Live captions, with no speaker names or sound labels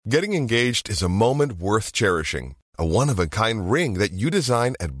Getting engaged is a moment worth cherishing. A one-of-a-kind ring that you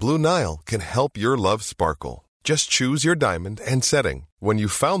design at Blue Nile can help your love sparkle. Just choose your diamond and setting. When you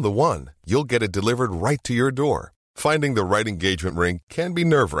found the one, you'll get it delivered right to your door. Finding the right engagement ring can be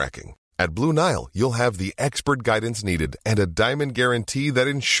nerve-wracking. At Blue Nile, you'll have the expert guidance needed and a diamond guarantee that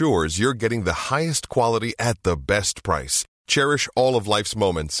ensures you're getting the highest quality at the best price. Cherish all of life's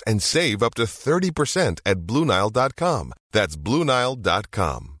moments and save up to 30% at BlueNile.com. That's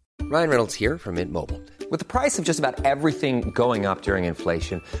BlueNile.com. Ryan Reynolds here from Mint Mobile. With the price of just about everything going up during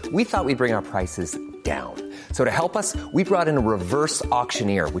inflation, we thought we'd bring our prices down. So to help us, we brought in a reverse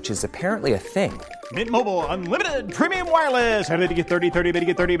auctioneer, which is apparently a thing. Mint Mobile Unlimited Premium Wireless. How to get 30, 30, bit to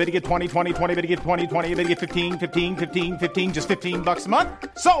get 30, bit to get 20, 20, 20, bit to get 20, 20, bit to get 15, 15, 15, 15, just $15 a month?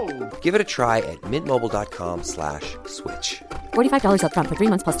 Sold! Give it a try at mintmobile.com/switch. $45 up front for 3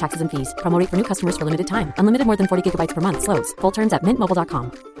 months plus taxes and fees. Promo rate for new customers for limited time. Unlimited more than 40 gigabytes per month. Slows full terms at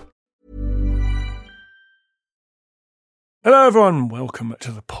mintmobile.com. Hello everyone, welcome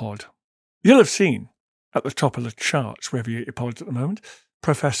to the pod. You'll have seen at the top of the charts, wherever you get your pods at the moment,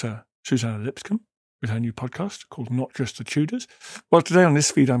 Professor Suzannah Lipscomb with her new podcast called Not Just the Tudors. Well, today on this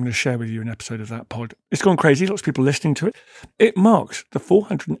feed, I'm going to share with you an episode of that pod. It's gone crazy, lots of people listening to it. It marks the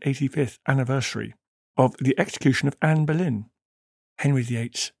 485th anniversary of the execution of Anne Boleyn, Henry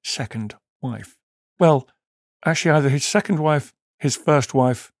VIII's second wife. Well, actually either his second wife, his first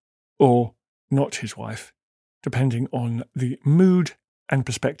wife, or not his wife, depending on the mood and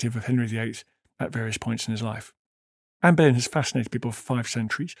perspective of Henry VIII at various points in his life. Anne Boleyn has fascinated people for 5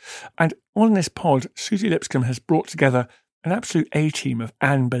 centuries, and on this pod, Susie Lipscomb has brought together an absolute A-team of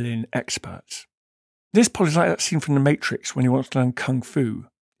Anne Boleyn experts. This pod is like that scene from The Matrix when he wants to learn Kung Fu.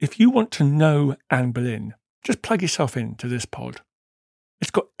 If you want to know Anne Boleyn, just plug yourself into this pod.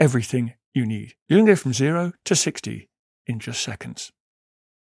 It's got everything you need. You can go from 0 to 60 in just seconds.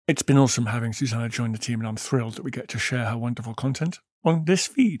 It's been awesome having Suzannah join the team, and I'm thrilled that we get to share her wonderful content on this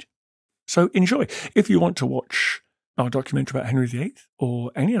feed. So enjoy. If you want to watch our documentary about Henry VIII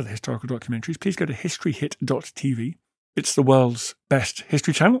or any other historical documentaries, please go to historyhit.tv. It's the world's best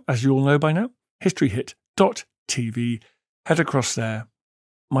history channel, as you all know by now. historyhit.tv. Head across there.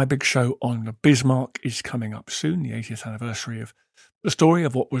 My big show on the Bismarck is coming up soon, the 80th anniversary of the story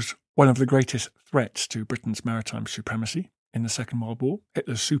of what was one of the greatest threats to Britain's maritime supremacy in the Second World War,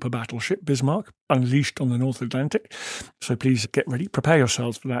 Hitler's super battleship Bismarck, unleashed on the North Atlantic. So please get ready, prepare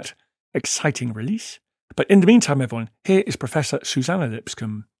yourselves for that exciting release. But in the meantime, everyone, here is Professor Suzannah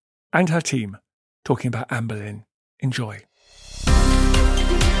Lipscomb and her team talking about Anne Boleyn. Enjoy.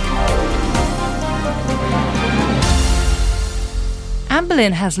 Anne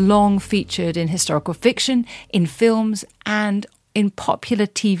Boleyn has long featured in historical fiction, in films, and in popular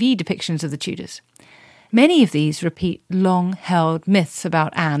TV depictions of the Tudors. Many of these repeat long-held myths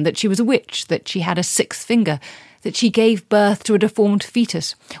about Anne, that she was a witch, that she had a 6th finger, that she gave birth to a deformed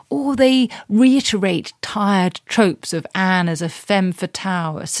fetus, or they reiterate tired tropes of Anne as a femme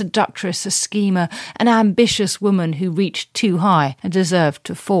fatale, a seductress, a schemer, an ambitious woman who reached too high and deserved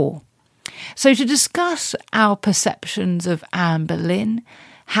to fall. So to discuss our perceptions of Anne Boleyn,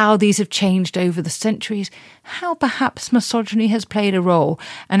 how these have changed over the centuries, how perhaps misogyny has played a role,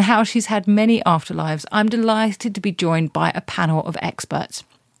 and how she's had many afterlives, I'm delighted to be joined by a panel of experts.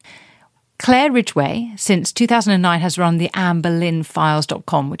 Claire Ridgway, since 2009, has run the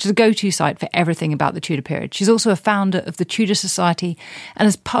AnneBoleynFiles.com, which is a go-to site for everything about the Tudor period. She's also a founder of the Tudor Society and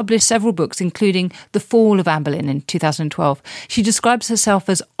has published several books, including The Fall of Anne Boleyn in 2012. She describes herself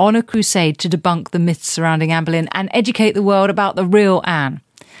as on a crusade to debunk the myths surrounding Anne Boleyn and educate the world about the real Anne.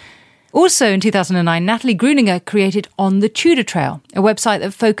 Also in 2009, Natalie Gruninger created On the Tudor Trail, a website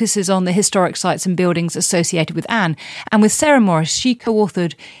that focuses on the historic sites and buildings associated with Anne. And with Sarah Morris, she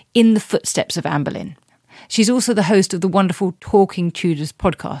co-authored In the Footsteps of Anne Boleyn. She's also the host of the wonderful Talking Tudors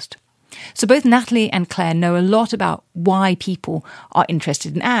podcast. So both Natalie and Claire know a lot about why people are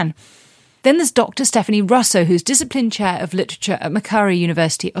interested in Anne. Then there's Dr. Stephanie Russo, who's Discipline Chair of Literature at Macquarie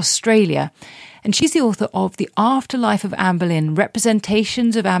University, Australia. And she's the author of The Afterlife of Anne Boleyn,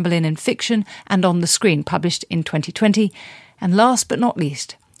 Representations of Anne Boleyn in Fiction and on the Screen, published in 2020. And last but not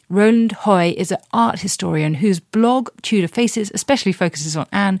least, Roland Hoy is an art historian whose blog Tudor Faces especially focuses on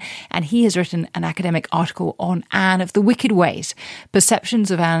Anne, and he has written an academic article on Anne of the Wicked Ways, Perceptions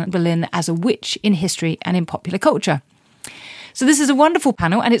of Anne Boleyn as a Witch in History and in Popular Culture. So this is a wonderful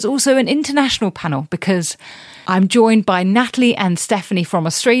panel, and it's also an international panel because I'm joined by Natalie and Stephanie from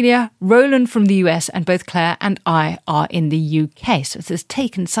Australia, Roland from the US, and both Claire and I are in the UK. So it has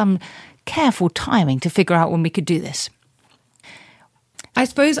taken some careful timing to figure out when we could do this. I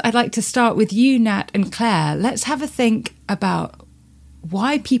suppose I'd like to start with you, Nat and Claire. Let's have a think about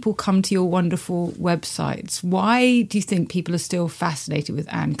why people come to your wonderful websites. Why do you think people are still fascinated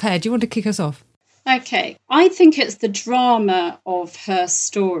with Anne? Claire, do you want to kick us off? Okay, I think it's the drama of her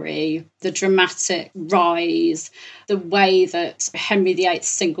story, the dramatic rise, the way that Henry VIII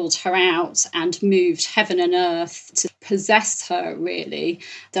singled her out and moved heaven and earth to possess her, really.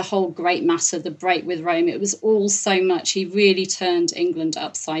 The whole great matter, the break with Rome, it was all so much. He really turned England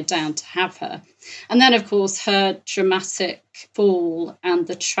upside down to have her. And then, of course, her dramatic fall and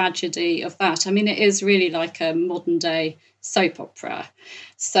the tragedy of that. I mean, it is really like a modern day soap opera.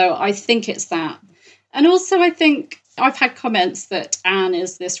 So I think it's that. And also, I think I've had comments that Anne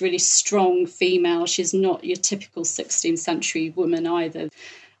is this really strong female. She's not your typical 16th century woman either.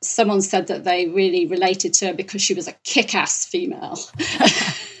 Someone said that they really related to her because she was a kick-ass female.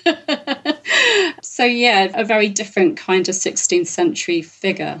 So, yeah, a very different kind of 16th century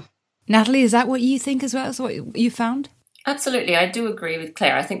figure. Natalie, is that what you think as well? Is what you found? Absolutely. I do agree with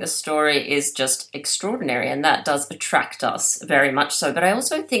Claire. I think the story is just extraordinary and that does attract us very much so. But I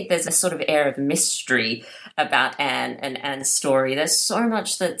also think there's a sort of air of mystery about Anne and Anne's story. There's so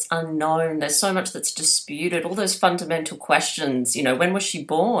much that's unknown. There's so much that's disputed. All those fundamental questions, you know, when was she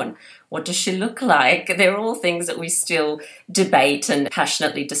born? What does she look like? They're all things that we still debate and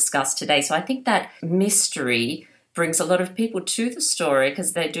passionately discuss today. So I think that mystery brings a lot of people to the story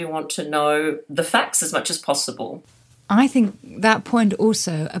because they do want to know the facts as much as possible. I think that point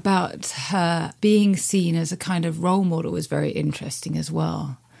also about her being seen as a kind of role model is very interesting as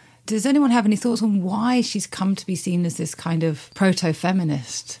well. Does anyone have any thoughts on why she's come to be seen as this kind of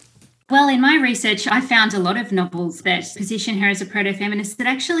proto-feminist? Well, in my research, I found a lot of novels that position her as a proto-feminist that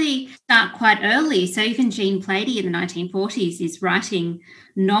actually start quite early. So even Jean Plaidy in the 1940s is writing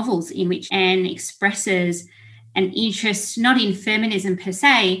novels in which Anne expresses an interest, not in feminism per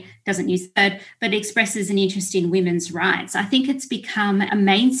se, doesn't use the word, but expresses an interest in women's rights. I think it's become a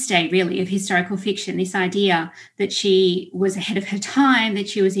mainstay, really, of historical fiction, this idea that she was ahead of her time, that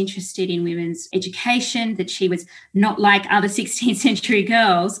she was interested in women's education, that she was not like other 16th century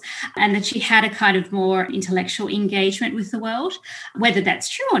girls, and that she had a kind of more intellectual engagement with the world. Whether that's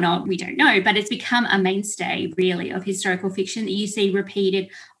true or not, we don't know, but it's become a mainstay, really, of historical fiction that you see repeated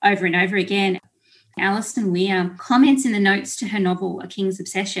over and over again. Alison Weir comments in the notes to her novel A King's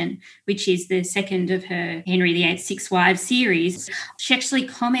Obsession, which is the second of her Henry VIII Six Wives series. She actually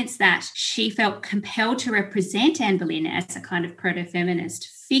comments that she felt compelled to represent Anne Boleyn as a kind of proto-feminist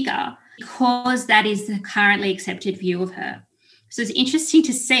figure because that is the currently accepted view of her. So it's interesting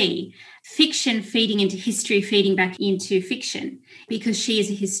to see fiction feeding into history, feeding back into fiction, because she is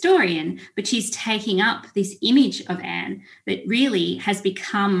a historian, but she's taking up this image of Anne that really has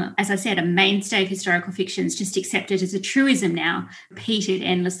become, as I said, a mainstay of historical fiction. It's just accepted as a truism now, repeated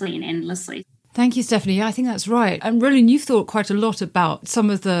endlessly and endlessly. Thank you, Stephanie. Yeah, I think that's right. And Roland, you've thought quite a lot about some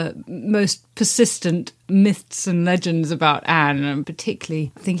of the most persistent myths and legends about Anne, and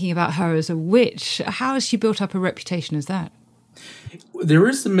particularly thinking about her as a witch. How has she built up a reputation as that? There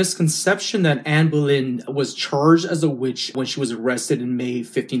is a misconception that Anne Boleyn was charged as a witch when she was arrested in May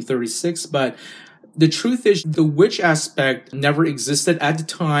 1536, but the truth is the witch aspect never existed at the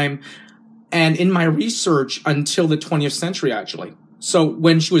time, and in my research until the 20th century, actually. So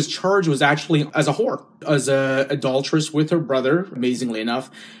when she was charged, it was actually as a whore, as an adulteress with her brother, amazingly enough.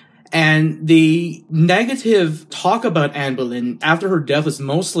 And the negative talk about Anne Boleyn after her death was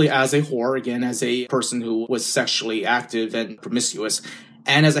mostly as a whore, again, as a person who was sexually active and promiscuous,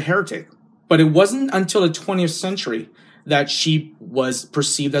 and as a heretic. But it wasn't until the 20th century that she was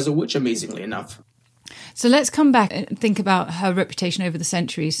perceived as a witch, amazingly enough. So let's come back and think about her reputation over the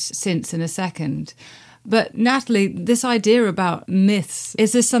centuries since in a second. But Natalie, this idea about myths,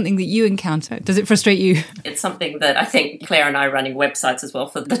 is this something that you encounter? Does it frustrate you? It's something that I think Claire and I, running websites as well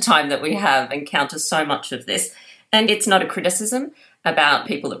for the time that we have, encounter so much of this. And it's not a criticism about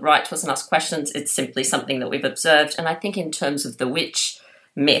people that write to us and ask questions. It's simply something that we've observed. And I think in terms of the witch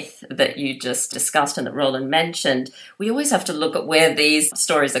myth that you just discussed and that Roland mentioned, we always have to look at where these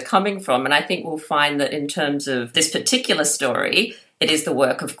stories are coming from. And I think we'll find that in terms of this particular story, it is the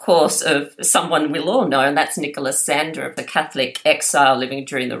work, of course, of someone we'll all know, and that's Nicholas Sander, the Catholic exile living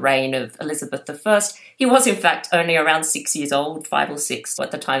during the reign of Elizabeth I. He was, in fact, only around 6 years old, 5 or 6, at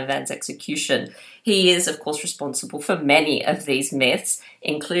the time of Anne's execution. He is, of course, responsible for many of these myths,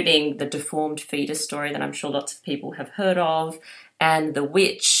 including the deformed fetus story that I'm sure lots of people have heard of, and the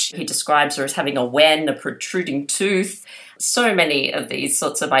witch, who describes her as having a wen, a protruding tooth. So many of these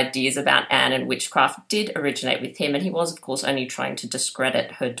sorts of ideas about Anne and witchcraft did originate with him, and he was, of course, only trying to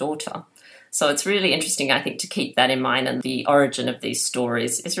discredit her daughter. So it's really interesting, I think, to keep that in mind, and the origin of these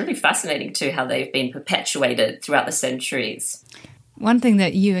stories is really fascinating too, how they've been perpetuated throughout the centuries. One thing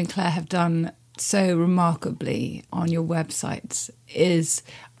that you and Claire have done so remarkably on your websites is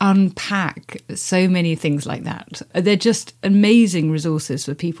unpack so many things like that. They're just amazing resources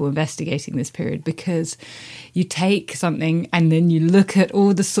for people investigating this period, because you take something and then you look at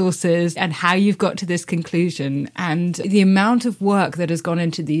all the sources and how you've got to this conclusion, and the amount of work that has gone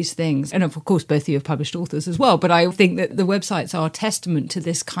into these things. And of course, both of you have published authors as well, but I think that the websites are a testament to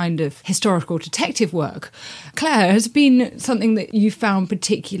this kind of historical detective work. Claire, has been something that you found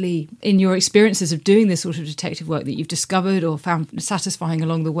particularly in your experiences of doing this sort of detective work that you've discovered or found satisfying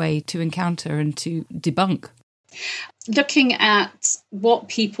along the way to encounter and to debunk? Looking at what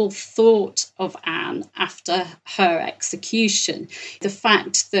people thought of Anne after her execution, the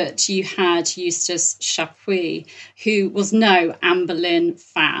fact that you had Eustace Chapuis, who was no Anne Boleyn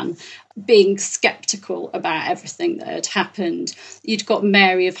fan, being sceptical about everything that had happened. You'd got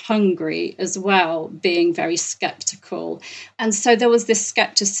Mary of Hungary as well, being very sceptical. And so there was this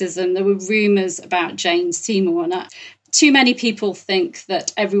scepticism. There were rumours about Jane Seymour. And too many people think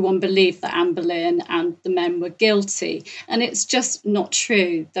that everyone believed that Anne Boleyn and the men were guilty. And it's just not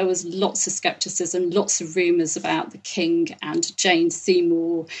true. There was lots of scepticism, lots of rumours about the king and Jane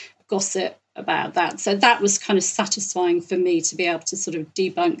Seymour, gossip about that. So that was kind of satisfying for me to be able to sort of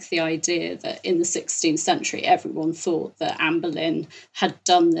debunk the idea that in the 16th century everyone thought that Anne Boleyn had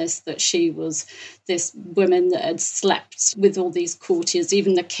done this, that she was this woman that had slept with all these courtiers,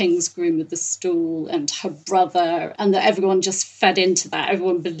 even the king's groom with the stool and her brother, and that everyone just fed into that.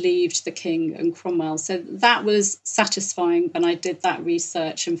 Everyone believed the king and Cromwell. So that was satisfying when I did that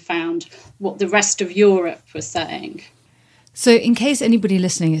research and found what the rest of Europe was saying. So in case anybody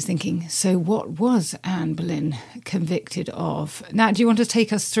listening is thinking, so what was Anne Boleyn convicted of? Nat, do you want to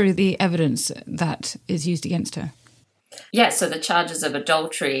take us through the evidence that is used against her? Yeah, so the charges of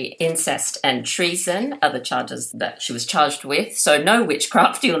adultery, incest and treason are the charges that she was charged with. So no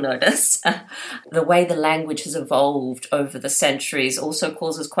witchcraft, you'll notice. The way the language has evolved over the centuries also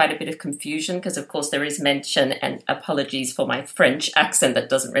causes quite a bit of confusion because, of course, there is mention, and apologies for my French accent that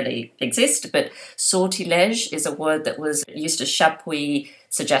doesn't really exist, but sortilège is a word that was Eustace Chapuis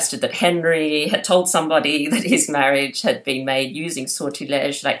suggested that Henry had told somebody that his marriage had been made using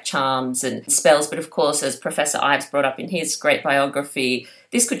sortilège, like charms and spells. But of course, as Professor Ives brought up in his great biography,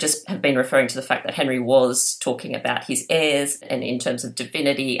 this could just have been referring to the fact that Henry was talking about his heirs and in terms of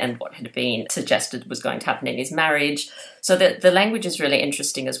divinity and what had been suggested was going to happen in his marriage. So the language is really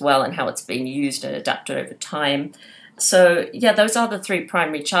interesting as well, and how it's been used and adapted over time. So yeah, those are the three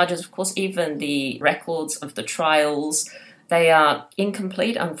primary charges. Of course, even the records of the trials, they are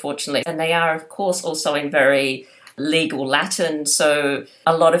incomplete, unfortunately, and they are, of course, also in very legal Latin, so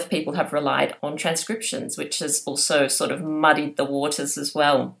a lot of people have relied on transcriptions, which has also sort of muddied the waters as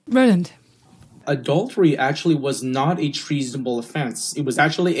well. Roland? Adultery actually was not a treasonable offense. It was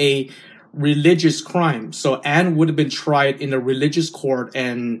actually a religious crime. So Anne would have been tried in a religious court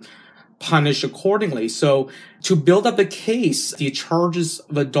and punished accordingly. So to build up the case, the charges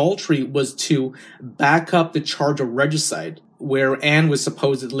of adultery was to back up the charge of regicide, where Anne was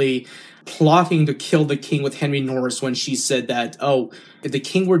supposedly plotting to kill the king with Henry Norris when she said that, oh, if the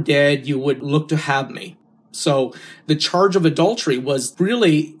king were dead, you would look to have me. So the charge of adultery was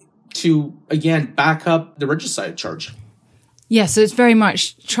really to, again, back up the regicide charge. Yeah, so it's very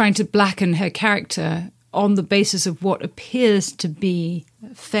much trying to blacken her character on the basis of what appears to be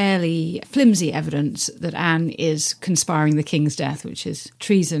fairly flimsy evidence that Anne is conspiring the king's death, which is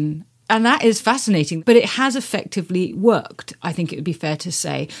treason. And that is fascinating, but it has effectively worked, I think it would be fair to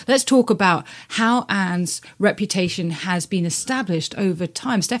say. Let's talk about how Anne's reputation has been established over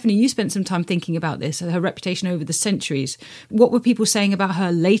time. Stephanie, you spent some time thinking about this, her reputation over the centuries. What were people saying about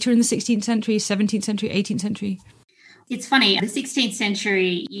her later in the 16th century, 17th century, 18th century? It's funny, the 16th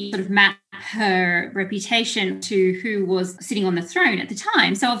century, you sort of map her reputation to who was sitting on the throne at the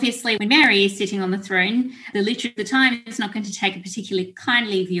time. So obviously when Mary is sitting on the throne, the literature at the time is not going to take a particularly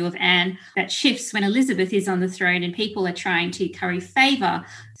kindly view of Anne. That shifts when Elizabeth is on the throne and people are trying to curry favour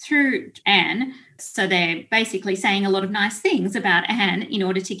through Anne. So they're basically saying a lot of nice things about Anne in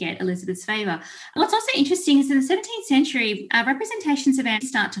order to get Elizabeth's favour. What's also interesting is in the 17th century, representations of Anne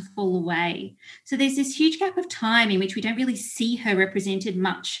start to fall away. So there's this huge gap of time in which we don't really see her represented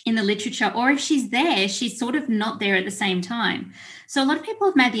much in the literature, or if she's there, she's sort of not there at the same time. So a lot of people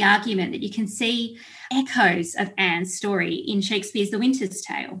have made the argument that you can see echoes of Anne's story in Shakespeare's The Winter's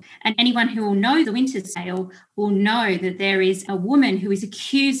Tale. And anyone who will know The Winter's Tale will know that there is a woman who is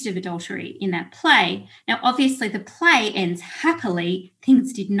accused of adultery in that play. Now, obviously, the play ends happily.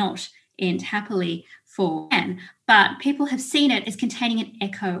 Things did not end happily for Anne. but people have seen it as containing an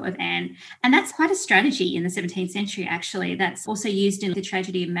echo of Anne. And that's quite a strategy in the 17th century, actually. That's also used in the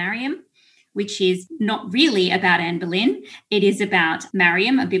tragedy of Mariam, which is not really about Anne Boleyn. It is about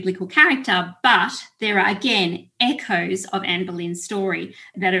Mariam, a biblical character, but there are, again, echoes of Anne Boleyn's story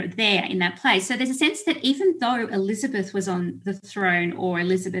that are there in that place. So there's a sense that even though Elizabeth was on the throne or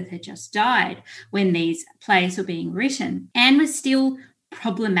Elizabeth had just died when these plays were being written, Anne was still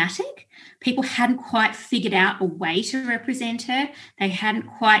problematic. People hadn't quite figured out a way to represent her. They hadn't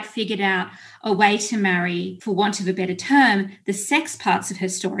quite figured out a way to marry, for want of a better term, the sex parts of her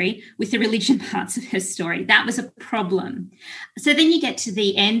story with the religion parts of her story. That was a problem. So then you get to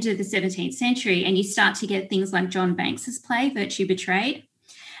the end of the 17th century and you start to get things like John Banks's play, Virtue Betrayed.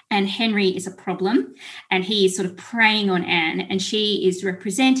 And Henry is a problem, and he is sort of preying on Anne, and she is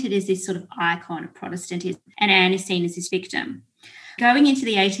represented as this sort of icon of Protestantism, and Anne is seen as this victim. Going into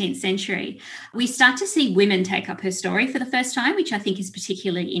the 18th century, we start to see women take up her story for the first time, which I think is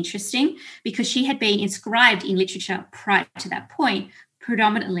particularly interesting because she had been inscribed in literature prior to that point,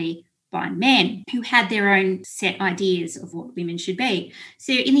 predominantly by men who had their own set ideas of what women should be.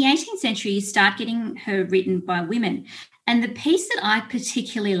 So in the 18th century, you start getting her written by women. And the piece that I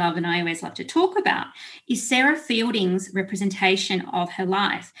particularly love and I always love to talk about is Sarah Fielding's representation of her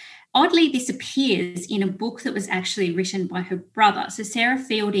life. Oddly, this appears in a book that was actually written by her brother. So Sarah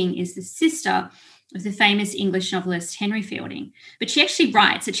Fielding is the sister of the famous English novelist Henry Fielding, but she actually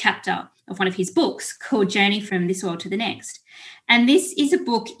writes a chapter of one of his books called Journey from This World to the Next. And this is a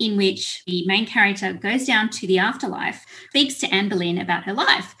book in which the main character goes down to the afterlife, speaks to Anne Boleyn about her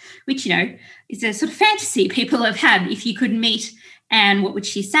life, which, is a sort of fantasy people have had. If you could meet Anne, what would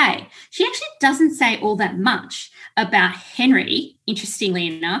she say? She actually doesn't say all that much about Henry,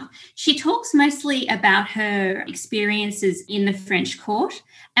 interestingly enough. She talks mostly about her experiences in the French court.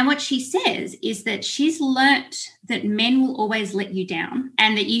 And what she says is that she's learnt that men will always let you down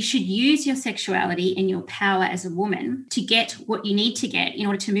and that you should use your sexuality and your power as a woman to get what you need to get in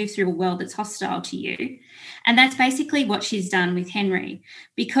order to move through a world that's hostile to you. And that's basically what she's done with Henry.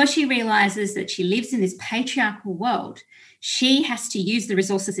 Because she realises that she lives in this patriarchal world, she has to use the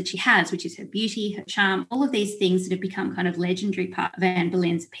resources that she has, which is her beauty, her charm, all of these things that have become kind of legendary part of Anne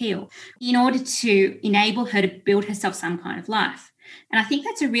Boleyn's appeal, in order to enable her to build herself some kind of life. And I think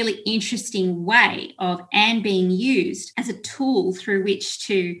that's a really interesting way of Anne being used as a tool through which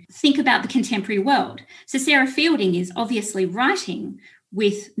to think about the contemporary world. So Sarah Fielding is obviously writing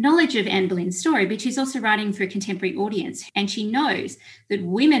with knowledge of Anne Boleyn's story, but she's also writing for a contemporary audience. And she knows that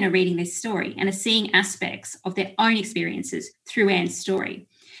women are reading this story and are seeing aspects of their own experiences through Anne's story.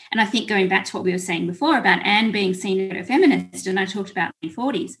 And I think going back to what we were saying before about Anne being seen as a feminist, and I talked about the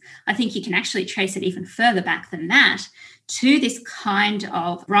 40s, I think you can actually trace it even further back than that to this kind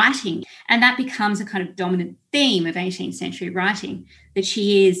of writing. And that becomes a kind of dominant theme of 18th century writing, that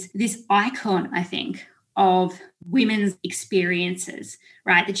she is this icon, I think, of women's experiences,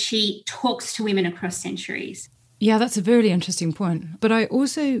 right? That she talks to women across centuries. Yeah, that's a very interesting point. But I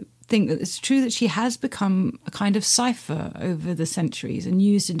also think that it's true that she has become a kind of cipher over the centuries and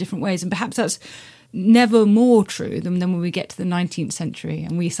used in different ways. And perhaps that's never more true than when we get to the 19th century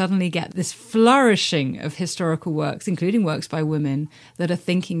and we suddenly get this flourishing of historical works, including works by women, that are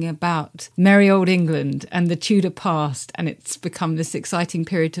thinking about merry old England and the Tudor past, and it's become this exciting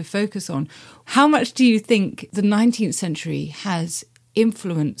period to focus on. How much do you think the 19th century has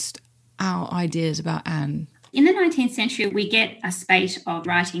influenced our ideas about Anne? In the 19th century, we get a spate of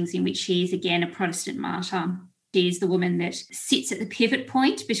writings in which she is again a Protestant martyr. She is the woman that sits at the pivot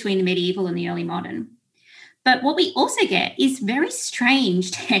point between the medieval and the early modern. But what we also get is very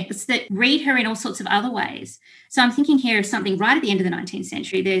strange texts that read her in all sorts of other ways. So I'm thinking here of something right at the end of the 19th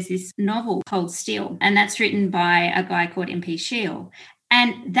century. There's this novel called Still, and that's written by a guy called M.P. Shiel.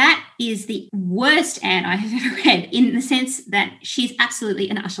 And that is the worst Anne I have ever read, in the sense that she's absolutely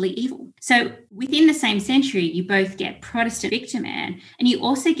and utterly evil. So within the same century, you both get Protestant victim Anne, and you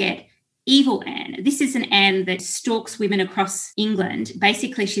also get evil Anne. This is an Anne that stalks women across England.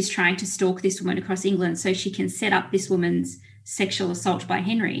 Basically, she's trying to stalk this woman across England so she can set up this woman's sexual assault by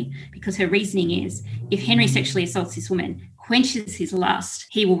Henry, because her reasoning is if Henry sexually assaults this woman, quenches his lust,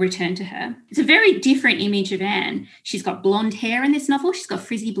 he will return to her. It's a very different image of Anne. She's got blonde hair in this novel. She's got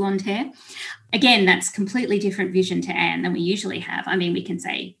frizzy blonde hair. Again, that's completely different vision to Anne than we usually have. I mean, we can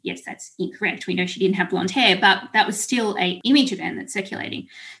say, yes, that's incorrect. We know she didn't have blonde hair, but that was still an image of Anne that's circulating.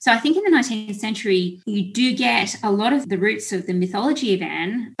 So I think in the 19th century, you do get a lot of the roots of the mythology of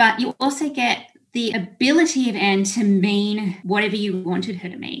Anne, but you also get the ability of Anne to mean whatever you wanted her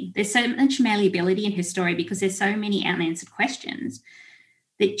to mean. There's so much malleability in her story because there's so many unanswered questions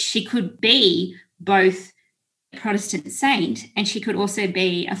that she could be both Protestant saint, and she could also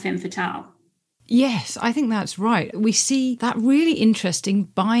be a femme fatale. Yes, I think that's right. We see that really interesting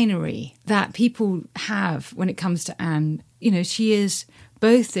binary that people have when it comes to Anne. You know, she is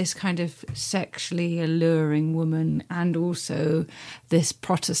both this kind of sexually alluring woman and also this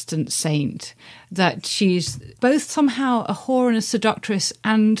Protestant saint, that she's both somehow a whore and a seductress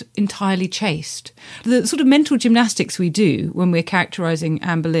and entirely chaste. The sort of mental gymnastics we do when we're characterising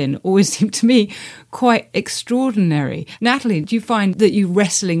Anne Boleyn always seem to me quite extraordinary. Natalie, do you find that you're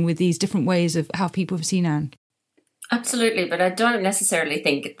wrestling with these different ways of how people have seen Anne? Absolutely, but I don't necessarily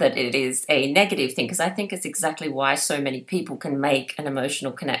think that it is a negative thing, because I think it's exactly why so many people can make an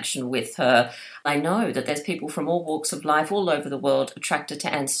emotional connection with her. I know that there's people from all walks of life all over the world attracted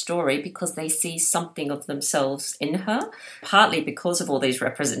to Anne's story because they see something of themselves in her, partly because of all these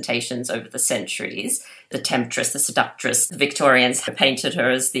representations over the centuries. The temptress, the seductress, the Victorians have painted her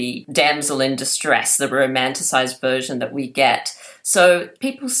as the damsel in distress, the romanticised version that we get. So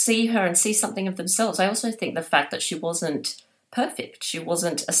people see her and see something of themselves. I also think the fact that she wasn't perfect, she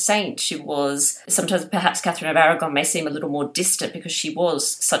wasn't a saint, she was, sometimes perhaps Catherine of Aragon may seem a little more distant because she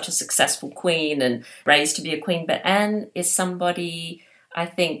was such a successful queen and raised to be a queen, but Anne is somebody I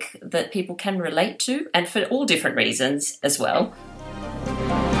think that people can relate to, and for all different reasons as well.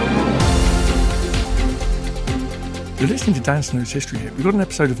 You're listening to Dan Snow's History Hit. We've got an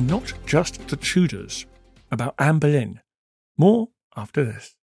episode of Not Just the Tudors about Anne Boleyn. More after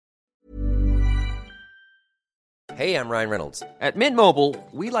this. Hey, I'm Ryan Reynolds. At Mint Mobile,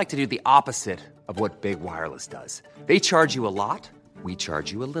 we like to do the opposite of what Big Wireless does. They charge you a lot, we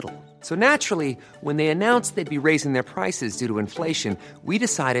charge you a little. So naturally, when they announced they'd be raising their prices due to inflation, we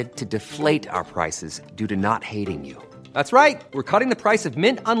decided to deflate our prices due to not hating you. That's right. We're cutting the price of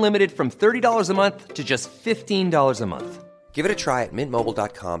Mint Unlimited from $30 a month to just $15 a month. Give it a try at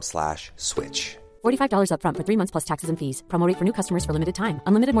mintmobile.com/switch. $45 up front for 3 months plus taxes and fees. Promo rate for new customers for limited time.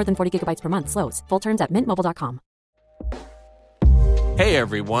 Unlimited more than 40 gigabytes per month. Slows full terms at mintmobile.com. Hey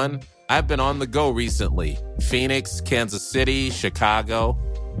everyone, I've been on the go recently. Phoenix, Kansas City, Chicago.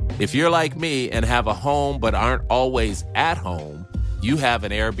 If you're like me and have a home but aren't always at home, you have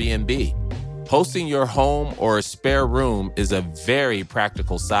an Airbnb. Hosting your home or a spare room is a very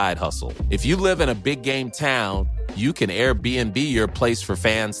practical side hustle. If you live in a big game town, you can Airbnb your place for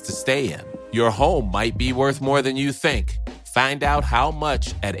fans to stay in. Your home might be worth more than you think. Find out how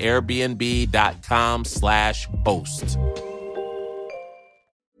much at airbnb.com/host.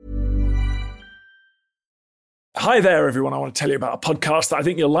 Hi there, everyone. I want to tell you about a podcast that I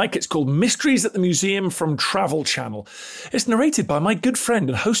think you'll like. It's called Mysteries at the Museum from Travel Channel. It's narrated by my good friend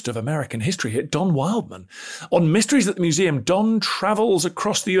and host of American History Hit, Don Wildman. On Mysteries at the Museum, Don travels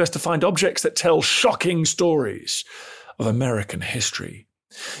across the US to find objects that tell shocking stories of American history.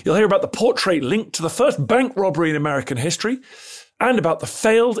 You'll hear about the portrait linked to the first bank robbery in American history, and about the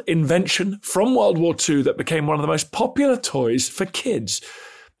failed invention from World War II that became one of the most popular toys for kids.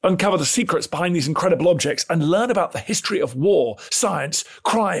 Uncover the secrets behind these incredible objects and learn about the history of war, science,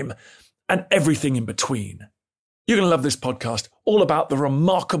 crime, and everything in between. You're going to love this podcast, all about the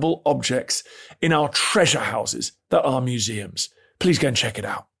remarkable objects in our treasure houses that are museums. Please go and check it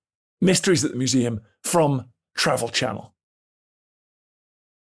out. Mysteries at the Museum from Travel Channel.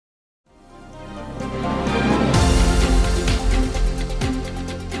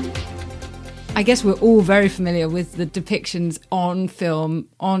 I guess we're all very familiar with the depictions on film,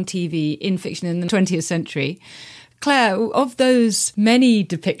 on TV, in fiction in the 20th century. Claire, of those many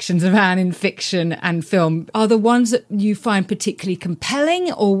depictions of Anne in fiction and film, are the ones that you find particularly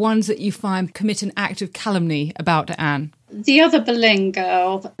compelling or ones that you find commit an act of calumny about Anne? The other Boleyn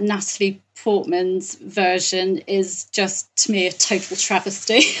girl, Natalie Portman's version, is just, to me, a total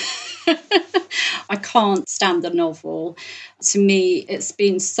travesty. I can't stand the novel. To me, it's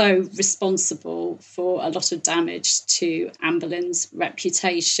been so responsible for a lot of damage to Anne Boleyn's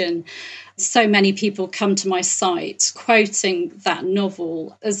reputation. So many people come to my site quoting that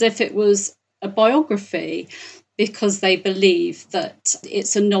novel as if it was a biography, because they believe that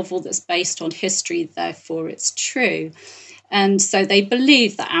it's a novel that's based on history, therefore it's true. And so they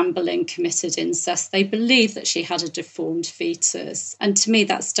believe that Anne Boleyn committed incest. They believe that she had a deformed fetus. And to me,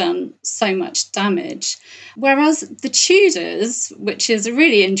 that's done so much damage. Whereas the Tudors, which is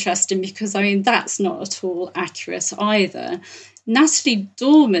really interesting because, I mean, that's not at all accurate either. Natalie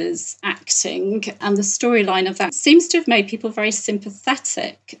Dormer's acting and the storyline of that seems to have made people very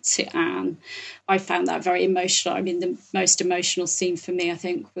sympathetic to Anne. I found that very emotional. I mean, the most emotional scene for me, I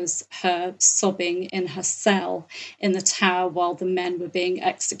think, was her sobbing in her cell in the tower while the men were being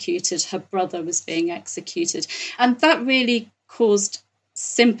executed. Her brother was being executed. And that really caused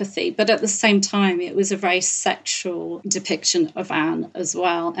sympathy, but at the same time, it was a very sexual depiction of Anne as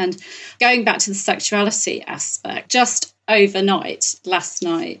well. And going back to the sexuality aspect, just overnight, last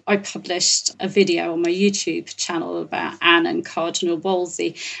night, I published a video on my YouTube channel about Anne and Cardinal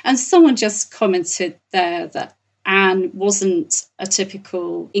Wolsey. And someone just commented there that Anne wasn't a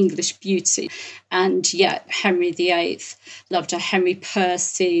typical English beauty, and yet Henry VIII loved her, Henry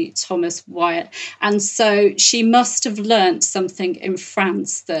Percy, Thomas Wyatt. And so she must have learnt something in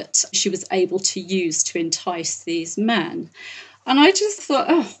France that she was able to use to entice these men. And I just thought,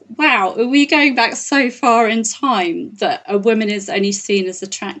 oh, wow, are we going back so far in time that a woman is only seen as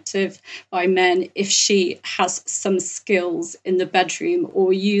attractive by men if she has some skills in the bedroom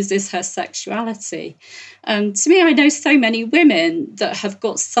or uses her sexuality? To me, I know so many women that have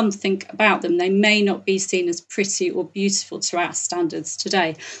got something about them. They may not be seen as pretty or beautiful to our standards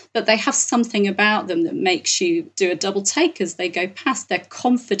today, but they have something about them that makes you do a double take as they go past. Their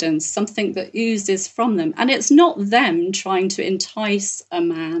confidence, something that oozes from them. And it's not them trying to entice a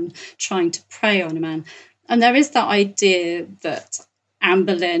man, trying to prey on a man. And there is that idea that Anne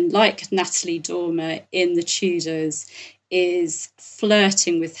Boleyn, like Natalie Dormer in The Tudors, is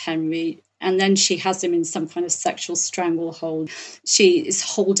flirting with Henry, and then she has him in some kind of sexual stranglehold. She is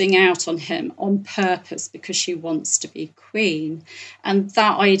holding out on him on purpose because she wants to be queen. And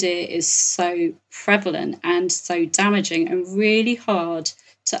that idea is so prevalent and so damaging and really hard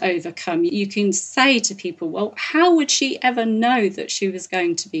to overcome. You can say to people, well, how would she ever know that she was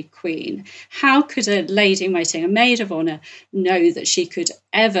going to be queen? How could a lady in waiting, a maid of honour, know that she could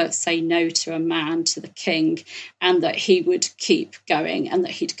ever say no to a man, to the king, and that he would keep going and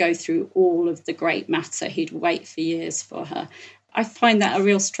that he'd go through all of the great matter, he'd wait for years for her? I find that a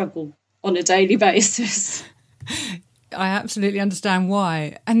real struggle on a daily basis. I absolutely understand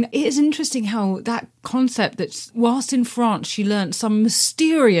why. And it is interesting how that concept that whilst in France she learnt some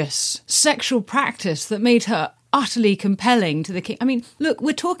mysterious sexual practice that made her utterly compelling to the king. I mean, look,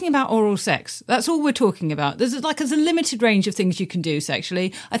 we're talking about oral sex. That's all we're talking about. There's a limited range of things you can do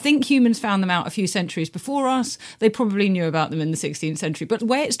sexually. I think humans found them out a few centuries before us. They probably knew about them in the 16th century. But the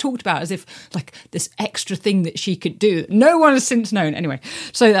way it's talked about as if like this extra thing that she could do, no one has since known. Anyway,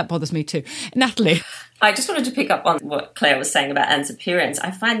 so that bothers me too. Natalie. I just wanted to pick up on what Claire was saying about Anne's appearance. I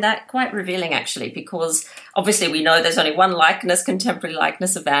find that quite revealing, actually, because obviously we know there's only one likeness, contemporary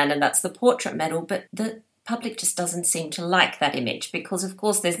likeness of Anne, and that's the portrait medal, but the public just doesn't seem to like that image because, of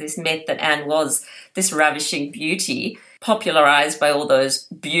course, there's this myth that Anne was this ravishing beauty popularised by all those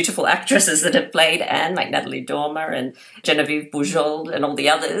beautiful actresses that have played Anne, like Natalie Dormer and Geneviève Bujold and all the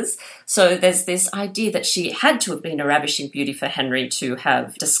others. So there's this idea that she had to have been a ravishing beauty for Henry to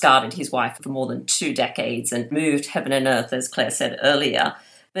have discarded his wife for more than 2 decades and moved heaven and earth, as Claire said earlier.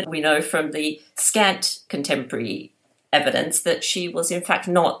 But we know from the scant contemporary evidence that she was in fact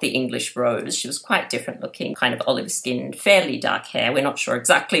not the English Rose. She was quite different looking, kind of olive skinned, fairly dark hair. We're not sure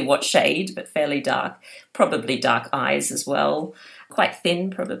exactly what shade, but fairly dark, probably dark eyes as well. Quite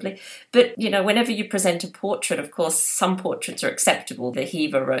thin, probably. But, you know, whenever you present a portrait, of course, some portraits are acceptable. The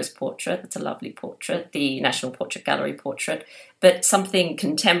Hever Rose portrait, that's a lovely portrait. The National Portrait Gallery portrait. But something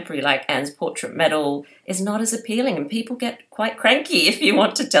contemporary like Anne's portrait medal is not as appealing. And people get quite cranky if you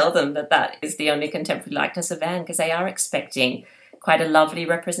want to tell them that that is the only contemporary likeness of Anne, because they are expecting quite a lovely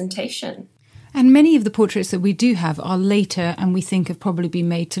representation. And many of the portraits that we do have are later and we think have probably been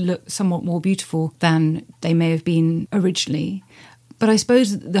made to look somewhat more beautiful than they may have been originally. But I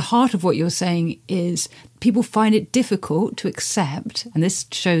suppose the heart of what you're saying is people find it difficult to accept, and this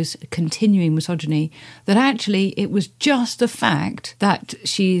shows continuing misogyny, that actually it was just the fact that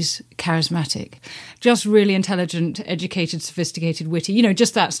she's charismatic, just really intelligent, educated, sophisticated, witty, you know,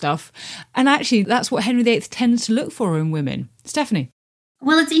 just that stuff. And actually that's what Henry VIII tends to look for in women. Stephanie.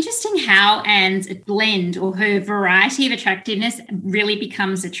 Well, it's interesting how Anne's blend or her variety of attractiveness really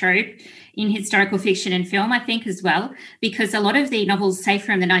becomes a trope in historical fiction and film, I think, as well, because a lot of the novels, say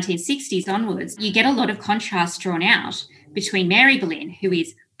from the 1960s onwards, you get a lot of contrast drawn out between Mary Boleyn, who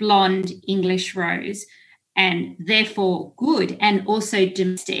is blonde English Rose, and therefore good and also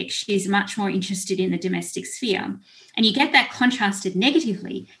domestic. She's much more interested in the domestic sphere. And you get that contrasted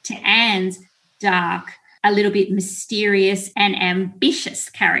negatively to Anne's dark, a little bit mysterious and ambitious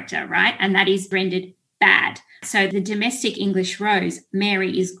character, right? And that is rendered bad. So the domestic English Rose,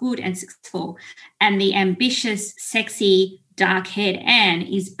 Mary, is good and successful, and the ambitious, sexy, dark-haired Anne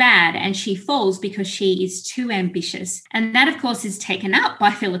is bad, and she falls because she is too ambitious. And that, of course, is taken up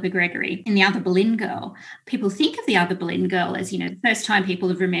by Philippa Gregory in The Other Boleyn Girl. People think of The Other Boleyn Girl as, you know, the first time people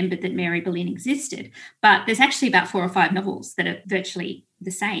have remembered that Mary Boleyn existed. But there's actually about 4 or 5 novels that are virtually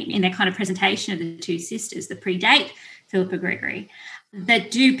the same in their kind of presentation of the two sisters that predate Philippa Gregory,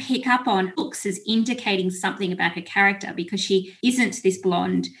 that do pick up on looks as indicating something about her character, because she isn't this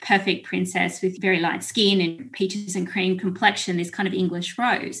blonde, perfect princess with very light skin and peaches and cream complexion, this kind of English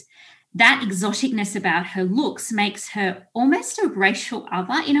rose. That exoticness about her looks makes her almost a racial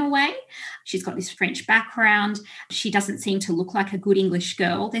other in a way. She's got this French background. She doesn't seem to look like a good English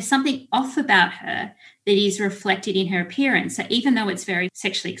girl. There's something off about her that is reflected in her appearance. So even though it's very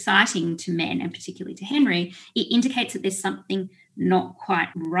sexually exciting to men, and particularly to Henry, it indicates that there's something not quite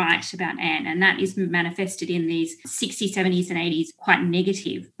right about Anne. And that is manifested in these 60s, 70s and 80s quite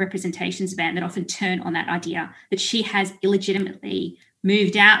negative representations of Anne that often turn on that idea that she has illegitimately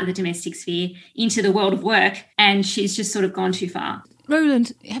moved out of the domestic sphere into the world of work, and she's just sort of gone too far.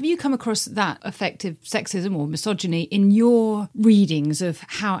 Roland, have you come across that effective sexism or misogyny in your readings of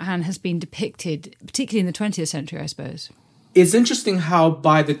how Anne has been depicted, particularly in the 20th century, I suppose? It's interesting how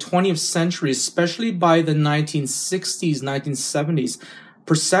by the 20th century, especially by the 1960s, 1970s,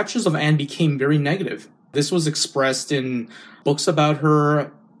 perceptions of Anne became very negative. This was expressed in books about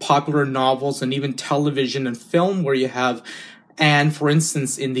her, popular novels, and even television and film, where you have Anne, for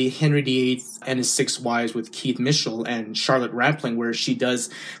instance, in the Henry VIII and His Six Wives with Keith Mitchell and Charlotte Rampling, where she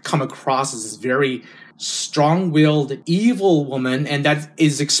does come across as this very strong-willed, evil woman, and that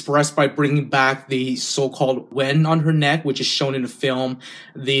is expressed by bringing back the so-called wen on her neck, which is shown in the film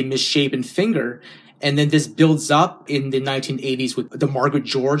The Misshapen Finger. And then this builds up in the 1980s with the Margaret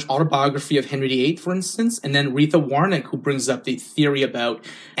George autobiography of Henry VIII, for instance, and then Retha Warnick, who brings up the theory about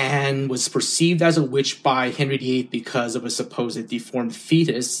Anne was perceived as a witch by Henry VIII because of a supposed deformed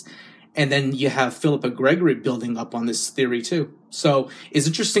fetus. And then you have Philippa Gregory building up on this theory too. So it's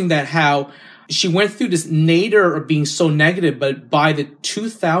interesting that how she went through this nadir of being so negative, but by the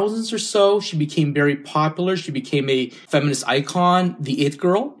 2000s or so, she became very popular. She became a feminist icon, the It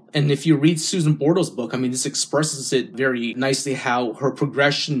Girl. And if you read Susan Bordeaux's book, I mean, this expresses it very nicely, how her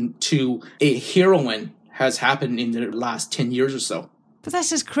progression to a heroine has happened in the last 10 years or so. But that's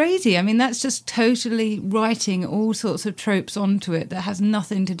just crazy. I mean, that's just totally writing all sorts of tropes onto it that has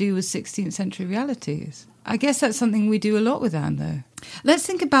nothing to do with 16th century realities. I guess that's something we do a lot with Anne, though. Let's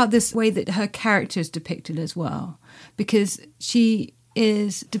think about this way that her character is depicted as well, because she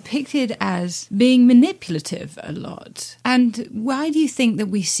is depicted as being manipulative a lot. And why do you think that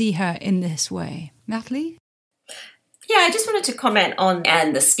we see her in this way? Natalie? Yeah, I just wanted to comment on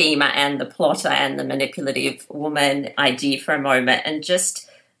Anne the schemer and the plotter and the manipulative woman idea for a moment, and just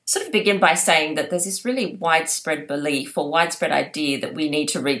sort of begin by saying that there's this really widespread belief or widespread idea that we need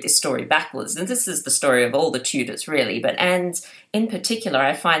to read this story backwards. And this is the story of all the Tudors, really. But Anne's in particular,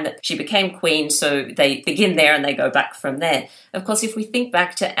 I find that she became queen, so they begin there and they go back from there. Of course, if we think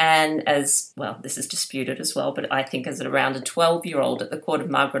back to Anne as, well, this is disputed as well, but I think as around a 12-year-old at the court of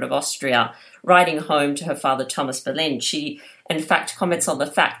Margaret of Austria, writing home to her father, Thomas Boleyn, she in fact comments on the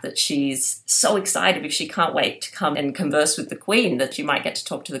fact that she's so excited because she can't wait to come and converse with the Queen, that she might get to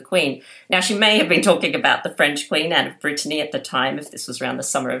talk to the Queen. Now, she may have been talking about the French Queen, Anne of Brittany, at the time, if this was around the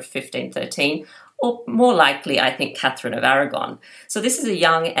summer of 1513, or more likely, I think, Catherine of Aragon. So this is a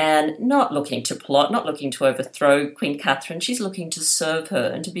young Anne not looking to plot, not looking to overthrow Queen Catherine. She's looking to serve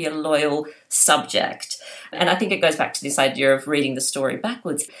her and to be a loyal subject. And I think it goes back to this idea of reading the story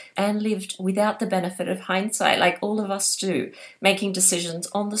backwards. Anne lived without the benefit of hindsight, like all of us do, making decisions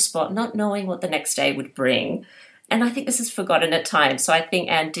on the spot, not knowing what the next day would bring. And I think this is forgotten at times. So I think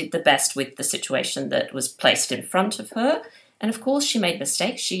Anne did the best with the situation that was placed in front of her. And of course, she made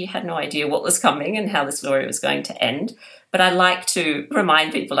mistakes. She had no idea what was coming and how the story was going to end. But I like to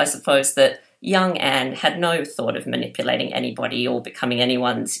remind people, I suppose, that young Anne had no thought of manipulating anybody or becoming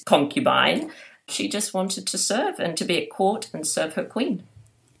anyone's concubine. She just wanted to serve and to be at court and serve her queen.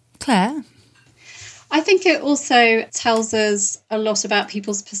 Claire? I think it also tells us a lot about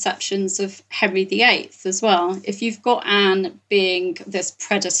people's perceptions of Henry VIII as well. If you've got Anne being this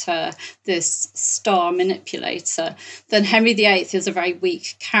predator, this star manipulator, then Henry VIII is a very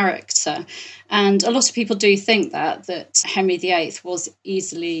weak character. And a lot of people do think that Henry VIII was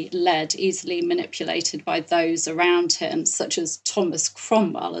easily led, easily manipulated by those around him, such as Thomas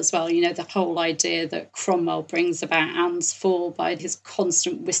Cromwell as well. You know, the whole idea that Cromwell brings about Anne's fall by his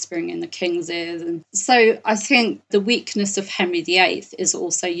constant whispering in the king's ears. And so I think the weakness of Henry VIII is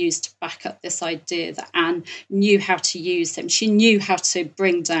also used to back up this idea that Anne knew how to use him. She knew how to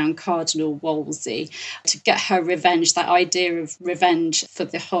bring down Cardinal Wolsey to get her revenge, that idea of revenge for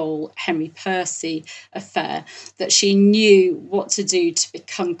the whole Henry Percy affair, that she knew what to do to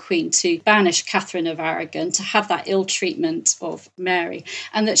become queen, to banish Catherine of Aragon, to have that ill treatment of Mary,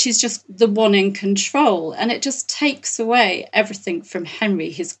 and that she's just the one in control. And it just takes away everything from Henry,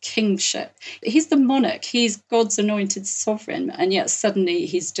 his kingship. He's the monarch. He's God's anointed sovereign, and yet suddenly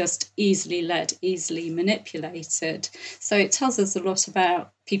he's just easily led, easily manipulated. So it tells us a lot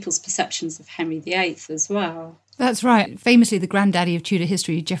about people's perceptions of Henry VIII as well. That's right. Famously, the granddaddy of Tudor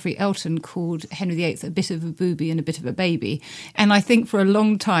history, Geoffrey Elton, called Henry VIII a bit of a booby and a bit of a baby. And I think for a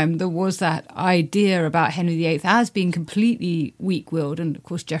long time there was that idea about Henry VIII as being completely weak-willed. And of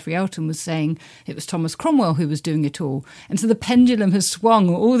course, Geoffrey Elton was saying it was Thomas Cromwell who was doing it all. And so the pendulum has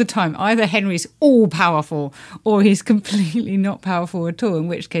swung all the time. Either Henry's all-powerful or he's completely not powerful at all, in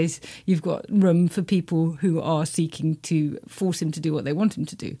which case you've got room for people who are seeking to force him to do what they want him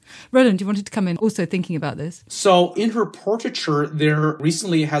to do. Roland, you wanted to come in also thinking about this? So in her portraiture, there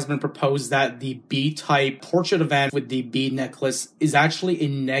recently has been proposed that the B-type portrait of Anne with the bead necklace is actually a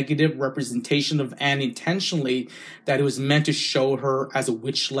negative representation of Anne intentionally, that it was meant to show her as a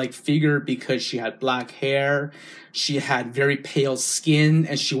witch-like figure because she had black hair, she had very pale skin,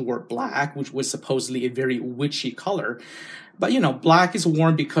 and she wore black, which was supposedly a very witchy color. But, black is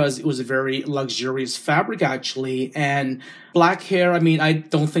worn because it was a very luxurious fabric, actually. And black hair, I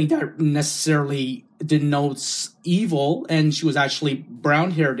don't think that necessarily denotes evil. And she was actually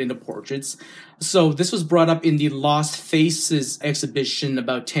brown-haired in the portraits. So this was brought up in the Lost Faces exhibition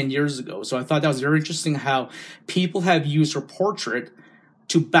about 10 years ago. So I thought that was very interesting how people have used her portrait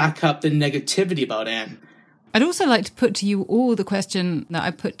to back up the negativity about Anne. I'd also like to put to you all the question that I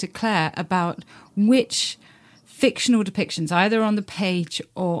put to Claire about which fictional depictions, either on the page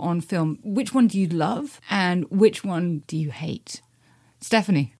or on film, which one do you love and which one do you hate?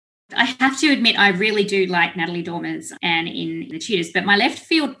 Stephanie? I have to admit, I really do like Natalie Dormer's Anne in The Tudors, but my left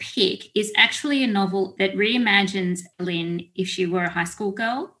field pick is actually a novel that reimagines Lynn if she were a high school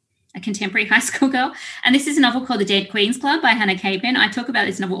girl, a contemporary high school girl. And this is a novel called The Dead Queen's Club by Hannah Capen. I talk about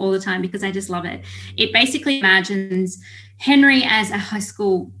this novel all the time because I just love it. It basically imagines Henry as a high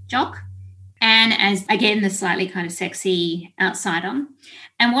school jock, Anne as, again, the slightly kind of sexy outsider.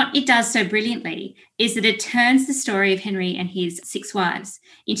 And what it does so brilliantly is that it turns the story of Henry and his 6 wives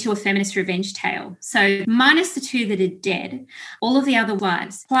into a feminist revenge tale. So minus the 2 that are dead, all of the other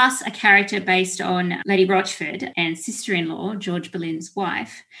wives, plus a character based on Lady Rochford and sister-in-law, George Boleyn's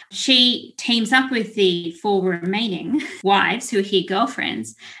wife, she teams up with the 4 remaining wives who are her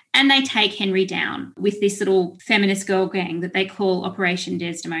girlfriends, and they take Henry down with this little feminist girl gang that they call Operation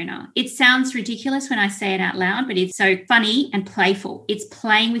Desdemona. It sounds ridiculous when I say it out loud, but it's so funny and playful. It's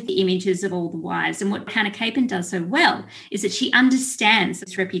playing with the images of all the wives. And what Hannah Capen does so well is that she understands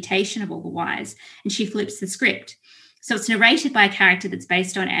this reputation of all the wives and she flips the script. So it's narrated by a character that's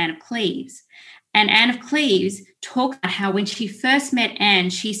based on Anne of Cleves. And Anne of Cleves talked about how when she first met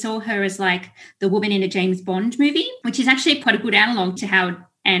Anne, she saw her as like the woman in a James Bond movie, which is actually quite a good analog to how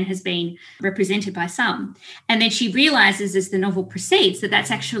Anne has been represented by some. And then she realises as the novel proceeds that that's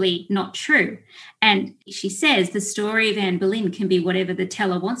actually not true. And she says the story of Anne Boleyn can be whatever the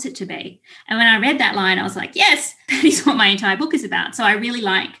teller wants it to be. And when I read that line, I was like, yes, that is what my entire book is about. So I really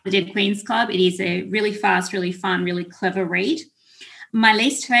like The Dead Queen's Club. It is a really fast, really fun, really clever read. My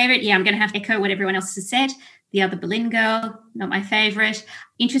least favourite, I'm going to have to echo what everyone else has said. The Other Boleyn Girl, not my favourite.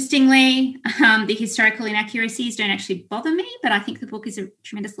 Interestingly, the historical inaccuracies don't actually bother me, but I think the book is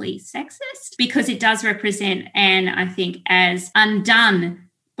tremendously sexist because it does represent Anne, I think, as undone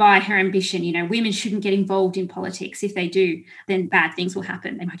by her ambition. Women shouldn't get involved in politics. If they do, then bad things will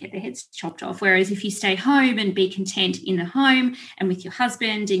happen. They might get their heads chopped off. Whereas if you stay home and be content in the home and with your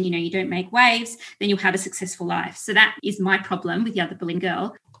husband and, you don't make waves, then you'll have a successful life. So that is my problem with The Other Boleyn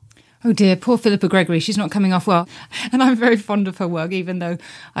Girl. Oh dear, poor Philippa Gregory. She's not coming off well. And I'm very fond of her work, even though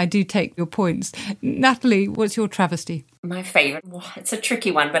I do take your points. Natalie, what's your travesty? My favourite, it's a tricky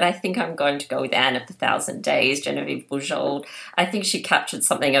one, but I think I'm going to go with Anne of the Thousand Days, Genevieve Bujold. I think she captured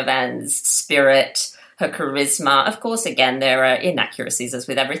something of Anne's spirit, her charisma. Of course, again, there are inaccuracies as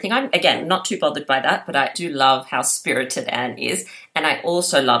with everything. I'm, again, not too bothered by that, but I do love how spirited Anne is. And I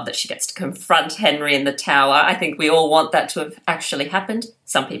also love that she gets to confront Henry in the Tower. I think we all want that to have actually happened.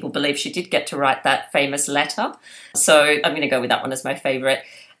 Some people believe she did get to write that famous letter. So I'm going to go with that one as my favourite.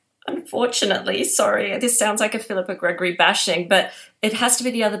 Unfortunately, sorry, this sounds like a Philippa Gregory bashing, but it has to be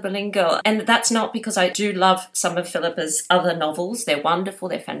The Other Boleyn Girl. And that's not because I do love some of Philippa's other novels. They're wonderful,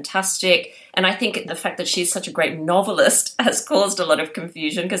 they're fantastic. And I think the fact that she's such a great novelist has caused a lot of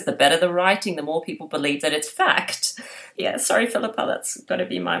confusion because the better the writing, the more people believe that it's fact. Yeah, sorry, Philippa, that's got to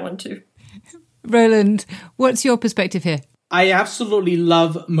be my one too. Roland, what's your perspective here? I absolutely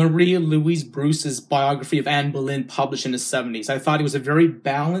love Marie-Louise Bruce's biography of Anne Boleyn published in the 70s. I thought it was a very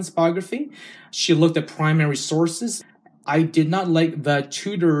balanced biography. She looked at primary sources. I did not like The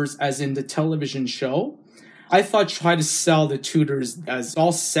Tudors as in the television show. I thought tried to sell The Tudors as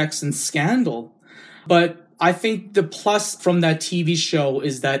all sex and scandal. But I think the plus from that TV show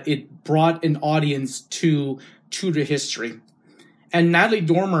is that it brought an audience to Tudor history. And Natalie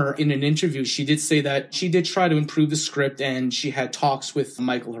Dormer, in an interview, she did say that she did try to improve the script, and she had talks with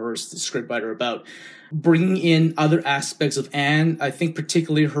Michael Hirst, the scriptwriter, about bringing in other aspects of Anne. I think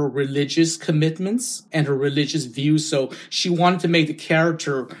particularly her religious commitments and her religious views. So she wanted to make the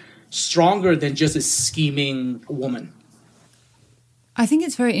character stronger than just a scheming woman. I think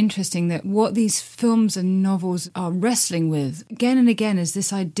it's very interesting that what these films and novels are wrestling with again and again is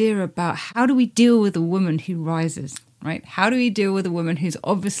this idea about how do we deal with a woman who rises, right? How do we deal with a woman who's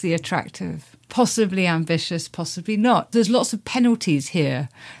obviously attractive, possibly ambitious, possibly not? There's lots of penalties here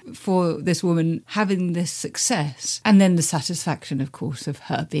for this woman having this success. And then the satisfaction, of course, of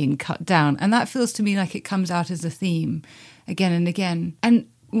her being cut down. And that feels to me like it comes out as a theme again and again. And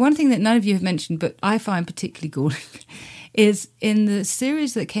one thing that none of you have mentioned, but I find particularly galling, is in the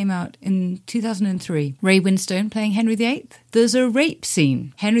series that came out in 2003, Ray Winstone playing Henry VIII, there's a rape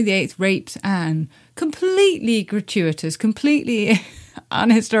scene. Henry VIII rapes Anne. Completely gratuitous, completely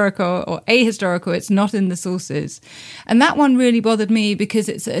unhistorical or ahistorical. It's not in the sources. And that one really bothered me because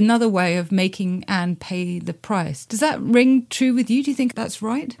it's another way of making Anne pay the price. Does that ring true with you? Do you think that's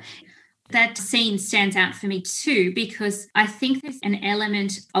right? That scene stands out for me too, because I think there's an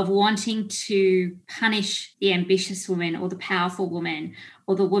element of wanting to punish the ambitious woman or the powerful woman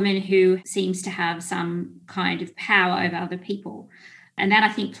or the woman who seems to have some kind of power over other people. And that, I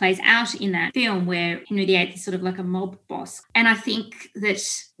think, plays out in that film where Henry VIII is sort of like a mob boss. And I think that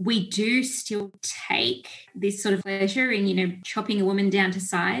we do still take this sort of pleasure in, chopping a woman down to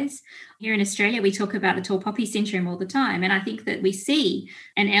size. Here in Australia, we talk about the tall poppy syndrome all the time. And I think that we see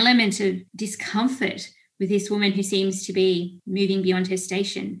an element of discomfort with this woman who seems to be moving beyond her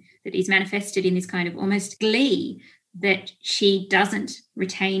station, that is manifested in this kind of almost glee that she doesn't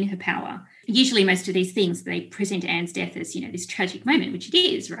retain her power. Usually most of these things, they present Anne's death as, this tragic moment, which it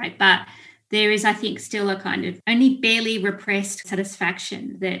is, right? But there is, I think, still a kind of only barely repressed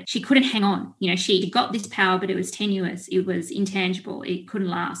satisfaction that she couldn't hang on. She got this power, but it was tenuous. It was intangible. It couldn't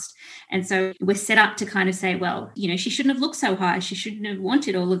last. And so we're set up to kind of say, well, she shouldn't have looked so high. She shouldn't have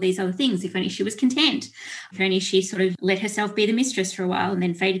wanted all of these other things. If only she was content. If only she sort of let herself be the mistress for a while and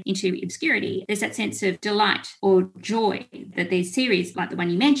then faded into obscurity. There's that sense of delight or joy that these series, like the one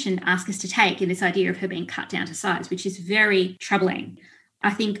you mentioned, ask us to take in this idea of her being cut down to size, which is very troubling. I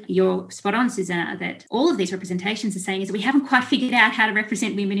think you're spot on, Susanna, that all of these representations are saying is that we haven't quite figured out how to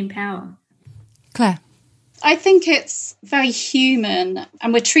represent women in power. Claire? I think it's very human,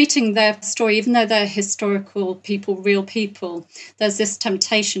 and we're treating their story, even though they're historical people, real people, there's this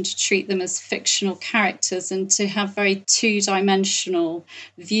temptation to treat them as fictional characters and to have very two-dimensional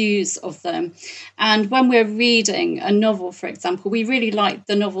views of them. And when we're reading a novel, for example, we really like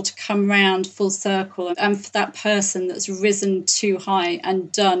the novel to come round full circle, and for that person that's risen too high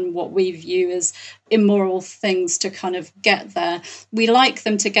and done what we view as immoral things to kind of get there. We like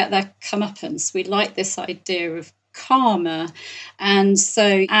them to get their comeuppance. We like this idea of karma. And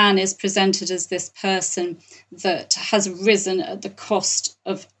so Anne is presented as this person that has risen at the cost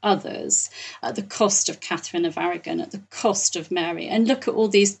of others, at the cost of Catherine of Aragon, at the cost of Mary. And look at all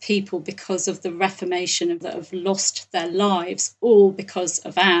these people because of the Reformation that have lost their lives, all because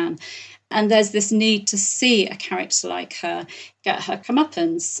of Anne. And there's this need to see a character like her get her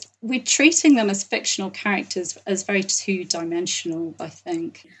comeuppance. We're treating them as fictional characters as very two-dimensional, I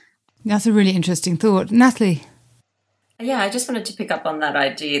think. That's a really interesting thought. Natalie? Yeah, I just wanted to pick up on that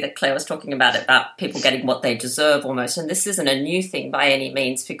idea that Claire was talking about people getting what they deserve almost. And this isn't a new thing by any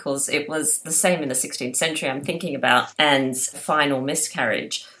means, because it was the same in the 16th century. I'm thinking about Anne's final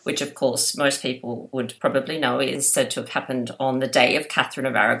miscarriage, which, of course, most people would probably know is said to have happened on the day of Catherine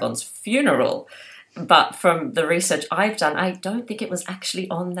of Aragon's funeral. But from the research I've done, I don't think it was actually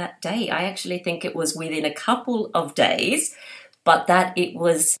on that day. I actually think it was within a couple of days, but that it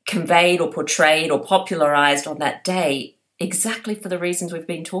was conveyed or portrayed or popularised on that day exactly for the reasons we've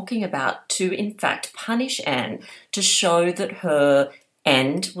been talking about, to in fact punish Anne, to show that her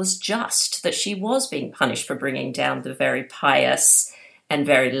end was just, that she was being punished for bringing down the very pious and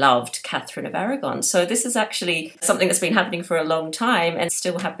very loved Catherine of Aragon. So this is actually something that's been happening for a long time and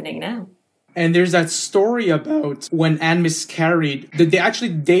still happening now. And there's that story about when Anne miscarried, the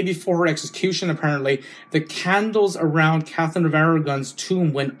day before her execution, apparently, the candles around Catherine of Aragon's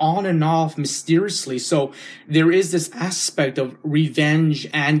tomb went on and off mysteriously. So there is this aspect of revenge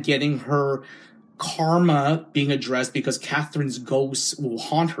and getting her karma being addressed because Catherine's ghost will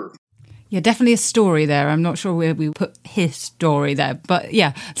haunt her. Yeah, definitely a story there. I'm not sure where we put his story there, but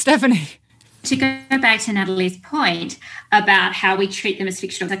yeah, Stephanie. To go back to Natalie's point about how we treat them as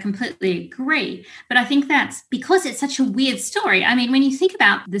fictional, I completely agree. But I think that's because it's such a weird story. I mean, when you think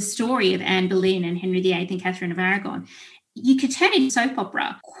about the story of Anne Boleyn and Henry VIII and Catherine of Aragon, you could turn it into soap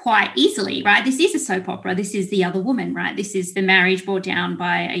opera quite easily, right? This is a soap opera. This is The Other Woman, right? This is the marriage brought down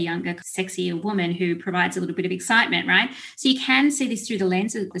by a younger, sexier woman who provides a little bit of excitement, right? So you can see this through the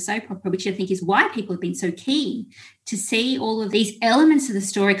lens of the soap opera, which I think is why people have been so keen to see all of these elements of the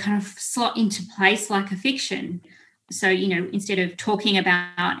story kind of slot into place like a fiction. So, instead of talking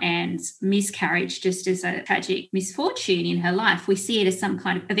about Anne's miscarriage just as a tragic misfortune in her life, we see it as some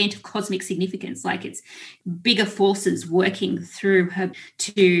kind of event of cosmic significance, like it's bigger forces working through her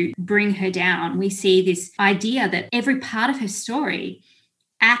to bring her down. We see this idea that every part of her story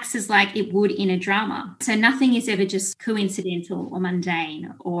acts as like it would in a drama. So nothing is ever just coincidental or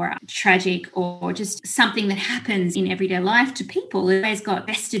mundane or tragic or just something that happens in everyday life to people. It always got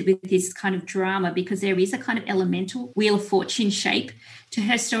vested with this kind of drama because there is a kind of elemental Wheel of Fortune shape to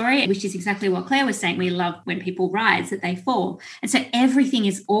her story, which is exactly what Claire was saying. We love when people rise, that they fall. And so everything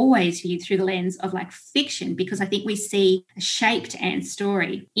is always viewed through the lens of like fiction, because I think we see a shaped Anne's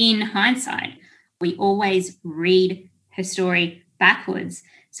story in hindsight. We always read her story backwards.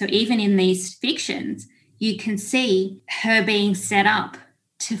 So even in these fictions, you can see her being set up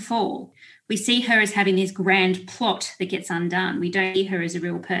to fall. We see her as having this grand plot that gets undone. We don't see her as a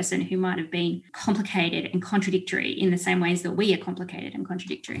real person who might have been complicated and contradictory in the same ways that we are complicated and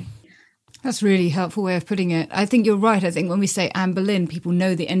contradictory. That's a really helpful way of putting it. I think you're right. I think when we say Anne Boleyn, people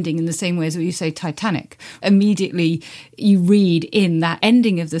know the ending in the same way as when you say Titanic. Immediately you read in that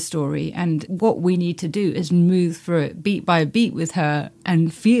ending of the story, and what we need to do is move through it beat by beat with her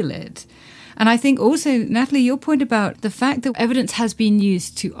and feel it. And I think also, Natalie, your point about the fact that evidence has been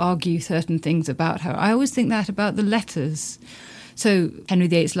used to argue certain things about her. I always think that about the letters. So Henry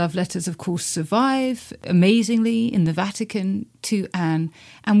VIII's love letters, of course, survive amazingly in the Vatican to Anne.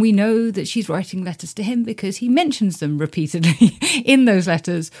 And we know that she's writing letters to him because he mentions them repeatedly in those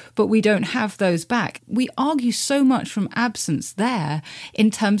letters, but we don't have those back. We argue so much from absence there in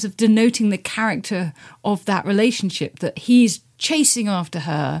terms of denoting the character of that relationship, that he's chasing after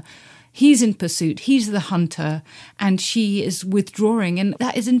her, he's in pursuit, he's the hunter, and she is withdrawing. And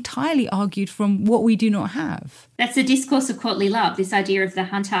that is entirely argued from what we do not have. That's the discourse of courtly love, this idea of the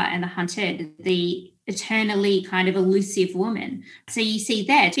hunter and the hunted, the eternally kind of elusive woman. So you see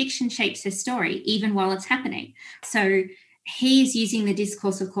there, fiction shapes her story even while it's happening. So he's using the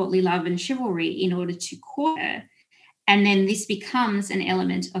discourse of courtly love and chivalry in order to court her. And then this becomes an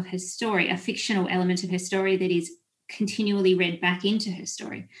element of her story, a fictional element of her story that is continually read back into her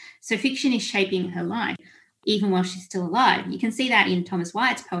story. So fiction is shaping her life even while she's still alive. You can see that in Thomas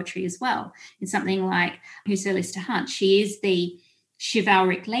Wyatt's poetry as well. In something like Who's Sir Lister Hunt, she is the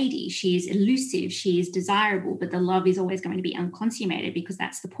chivalric lady. She is elusive, she is desirable, but the love is always going to be unconsummated because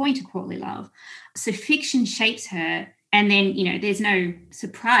that's the point of courtly love. So fiction shapes her. And then, there's no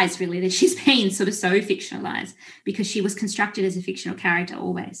surprise really that she's been sort of so fictionalized because she was constructed as a fictional character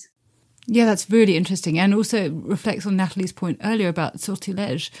always. Yeah, that's really interesting, and also reflects on Natalie's point earlier about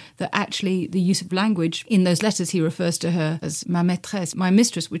sortilège, that actually the use of language in those letters, he refers to her as ma maîtresse, my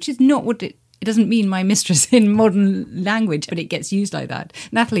mistress, which is not what it doesn't mean my mistress in modern language, but it gets used like that.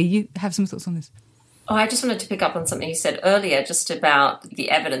 Natalie, you have some thoughts on this? Oh, I just wanted to pick up on something you said earlier, just about the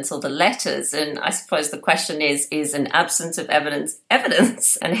evidence or the letters. And I suppose the question is an absence of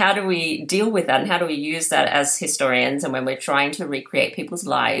evidence? And how do we deal with that? And how do we use that as historians and when we're trying to recreate people's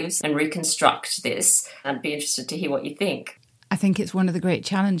lives and reconstruct this? I'd be interested to hear what you think. I think it's one of the great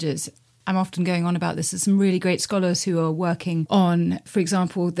challenges. I'm often going on about this. There's some really great scholars who are working on, for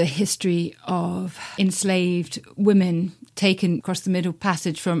example, the history of enslaved women taken across the Middle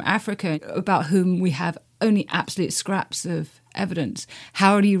Passage from Africa, about whom we have only absolute scraps of evidence.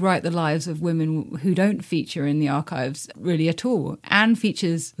 How do you write the lives of women who don't feature in the archives really at all? Anne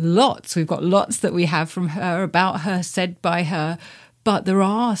features lots. We've got lots that we have from her, about her, said by her. But there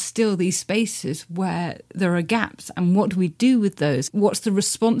are still these spaces where there are gaps. And what do we do with those? What's the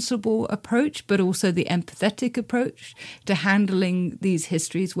responsible approach, but also the empathetic approach to handling these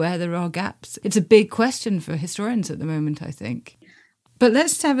histories where there are gaps? It's a big question for historians at the moment, I think. But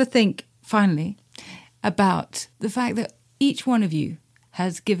let's have a think, finally, about the fact that each one of you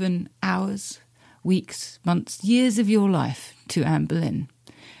has given hours, weeks, months, years of your life to Anne Boleyn.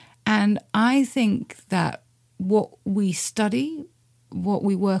 And I think that what we study, what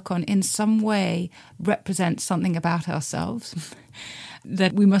we work on, in some way represents something about ourselves,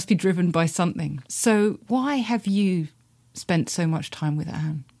 that we must be driven by something. So why have you spent so much time with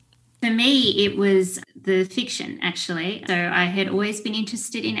Anne? For me, it was the fiction, actually. So I had always been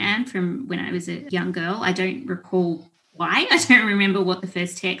interested in Anne from when I was a young girl. I don't recall why. I don't remember what the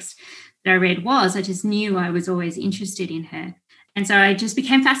first text that I read was. I just knew I was always interested in her. And so I just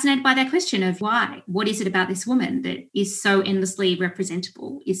became fascinated by that question of why. What is it about this woman that is so endlessly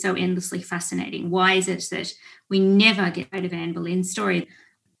representable, is so endlessly fascinating? Why is it that we never get rid of Anne Boleyn's story?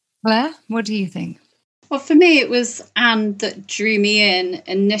 Claire, what do you think? Well, for me, it was Anne that drew me in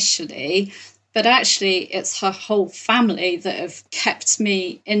initially, but actually it's her whole family that have kept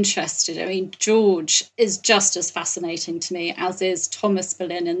me interested. I mean, George is just as fascinating to me, as is Thomas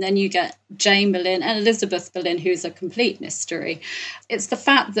Boleyn, and then you get Jane Boleyn and Elizabeth Boleyn, who's a complete mystery. It's the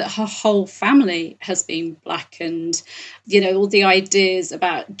fact that her whole family has been blackened, all the ideas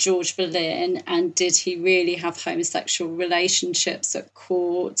about George Boleyn, and did he really have homosexual relationships at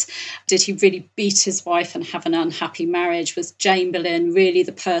court? Did he really beat his wife and have an unhappy marriage? Was Jane Boleyn really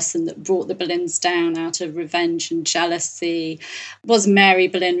the person that brought the Boleyns down out of revenge and jealousy? Was Mary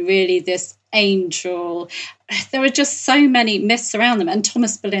Boleyn really this angel? There are just so many myths around them. And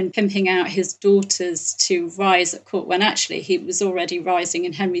Thomas Boleyn pimping out his daughters to rise at court when actually he was already rising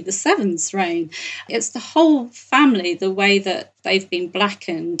in Henry VII's reign. It's the whole family, the way that they've been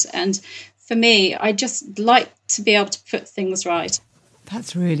blackened. And for me, I just like to be able to put things right.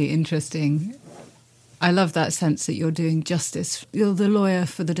 That's really interesting. I love that sense that you're doing justice. You're the lawyer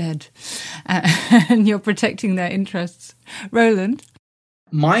for the dead and you're protecting their interests. Roland?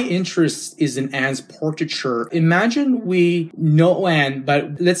 My interest is in Anne's portraiture. Imagine we know Anne,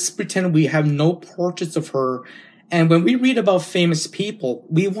 but let's pretend we have no portraits of her. And when we read about famous people,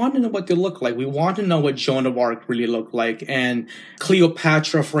 we want to know what they look like. We want to know what Joan of Arc really looked like. And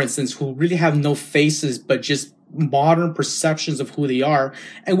Cleopatra, for instance, who really have no faces, but just modern perceptions of who they are.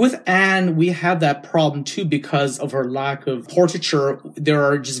 And with Anne, we have that problem too because of her lack of portraiture. There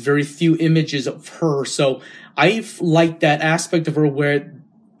are just very few images of her. So I like that aspect of her where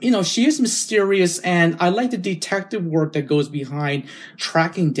she is mysterious, and I like the detective work that goes behind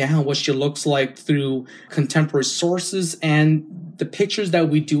tracking down what she looks like through contemporary sources and the pictures that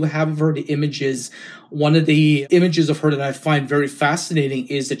we do have of her, the images. One of the images of her that I find very fascinating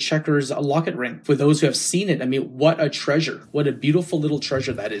is the Chequers locket ring. For those who have seen it, I mean, what a treasure. What a beautiful little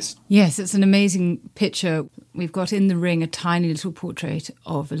treasure that is. Yes, it's an amazing picture. We've got in the ring a tiny little portrait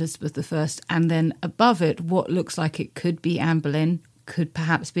of Elizabeth I, and then above it, what looks like it could be Anne Boleyn, could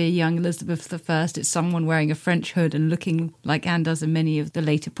perhaps be a young Elizabeth I. It's someone wearing a French hood and looking like Anne does in many of the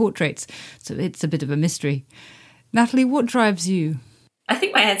later portraits. So it's a bit of a mystery. Natalie, what drives you? I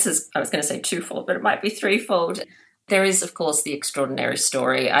think my answer's, I was going to say twofold, but it might be threefold. There is, of course, the extraordinary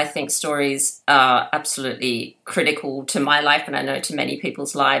story. I think stories are absolutely critical to my life, and I know to many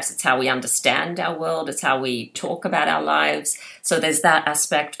people's lives. It's how we understand our world. It's how we talk about our lives. So there's that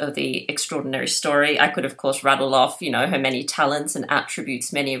aspect of the extraordinary story. I could, of course, rattle off, her many talents and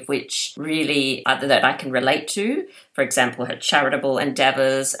attributes, many of which really that I can relate to. For example, her charitable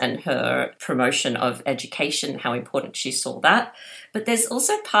endeavours and her promotion of education, how important she saw that. But there's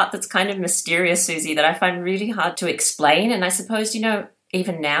also a part that's kind of mysterious, Susie, that I find really hard to explain. And I suppose,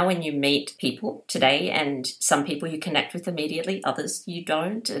 even now when you meet people today, and some people you connect with immediately, others you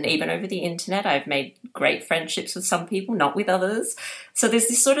don't. And even over the internet, I've made great friendships with some people, not with others. So there's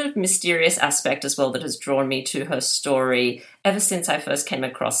this sort of mysterious aspect as well that has drawn me to her story ever since I first came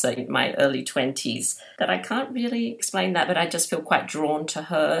across her in my early 20s, that I can't really explain that, but I just feel quite drawn to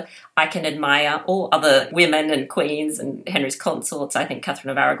her. I can admire all other women and queens and Henry's consorts. I think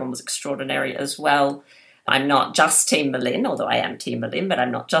Catherine of Aragon was extraordinary as well. I'm not just Team Boleyn, although I am Team Boleyn, but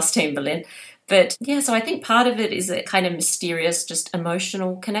I'm not just Team Boleyn. But yeah, so I think part of it is a kind of mysterious, just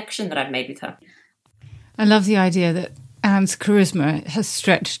emotional connection that I've made with her. I love the idea that Anne's charisma has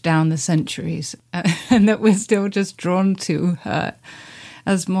stretched down the centuries and that we're still just drawn to her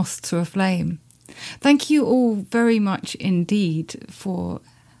as moths to a flame. Thank you all very much indeed for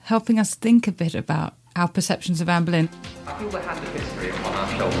helping us think a bit about our perceptions of Anne Boleyn. I feel we have the history upon our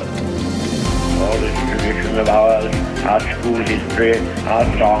shoulders. All this tradition of ours, our school history, our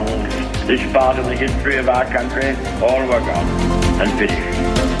songs, this part of the history of our country, all were gone and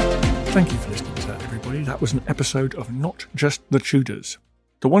finished. Thank you for listening to that, everybody. That was an episode of Not Just the Tudors,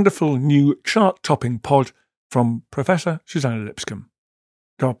 the wonderful new chart-topping pod from Professor Susanna Lipscomb.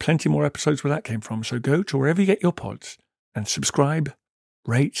 There are plenty more episodes where that came from, so go to wherever you get your pods and subscribe,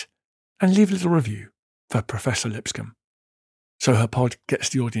 rate, and leave a little review for Professor Lipscomb, so her pod gets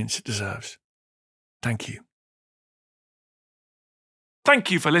the audience it deserves. Thank you.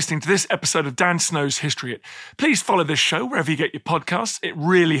 Thank you for listening to this episode of Dan Snow's History Hit. Please follow this show wherever you get your podcasts. It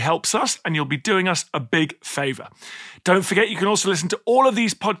really helps us, and you'll be doing us a big favour. Don't forget, you can also listen to all of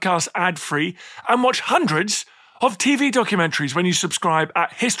these podcasts ad-free and watch hundreds of TV documentaries when you subscribe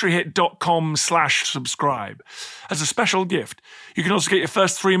at historyhit.com/subscribe. As a special gift, you can also get your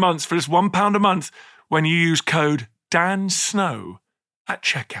first 3 months for just £1 a month when you use code DANSNOW at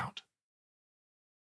checkout.